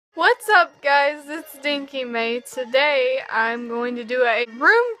What's up, guys? It's Dinky May. Today I'm going to do a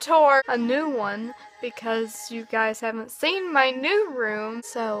room tour, a new one, because you guys haven't seen my new room.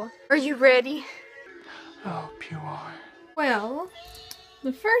 So, are you ready? I hope you are. Well,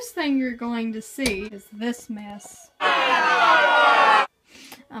 the first thing you're going to see is this mess. I'm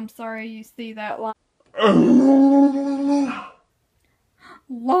sorry you see that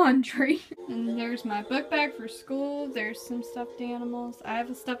laundry. And there's my book bag for school. There's some stuffed animals. I have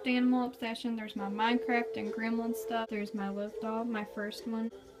a stuffed animal obsession. There's my Minecraft and Gremlin stuff. There's my live doll, my first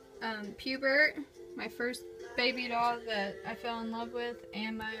one. Pubert, my first baby doll that I fell in love with,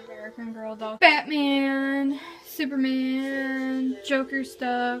 and my American Girl doll. Batman, Superman, Joker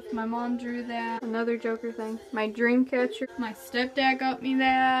stuff. My mom drew that. Another Joker thing. My dream catcher. My stepdad got me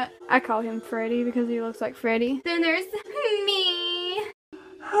that. I call him Freddy because he looks like Freddy. Then there's me.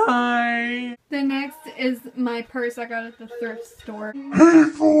 Hi. The next is my purse I got at the thrift store.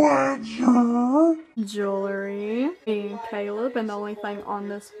 Heath Ledger. Jewelry. Me and Caleb, and the only thing on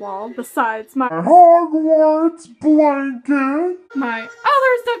this wall besides my Hogwarts blanket. my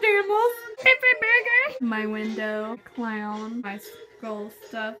other stuffed animals. My window, clown, my skull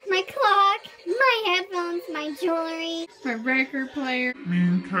stuff, my clock, my headphones, my jewelry, my record player, Me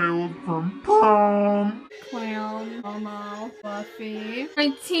and Caleb from prom. clown, Momo, Fluffy, my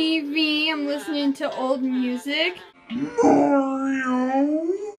TV, I'm listening to old music, Mario.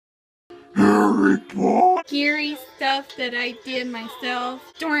 Harry Potter. scary stuff that I did myself,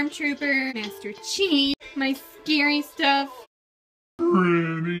 Stormtrooper, Master Chief, my scary stuff,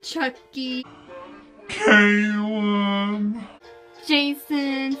 Pretty. Chucky, Caleb.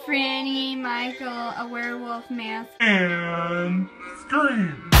 Jason, Franny, Michael, a werewolf mask. And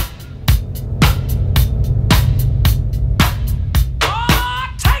Scream.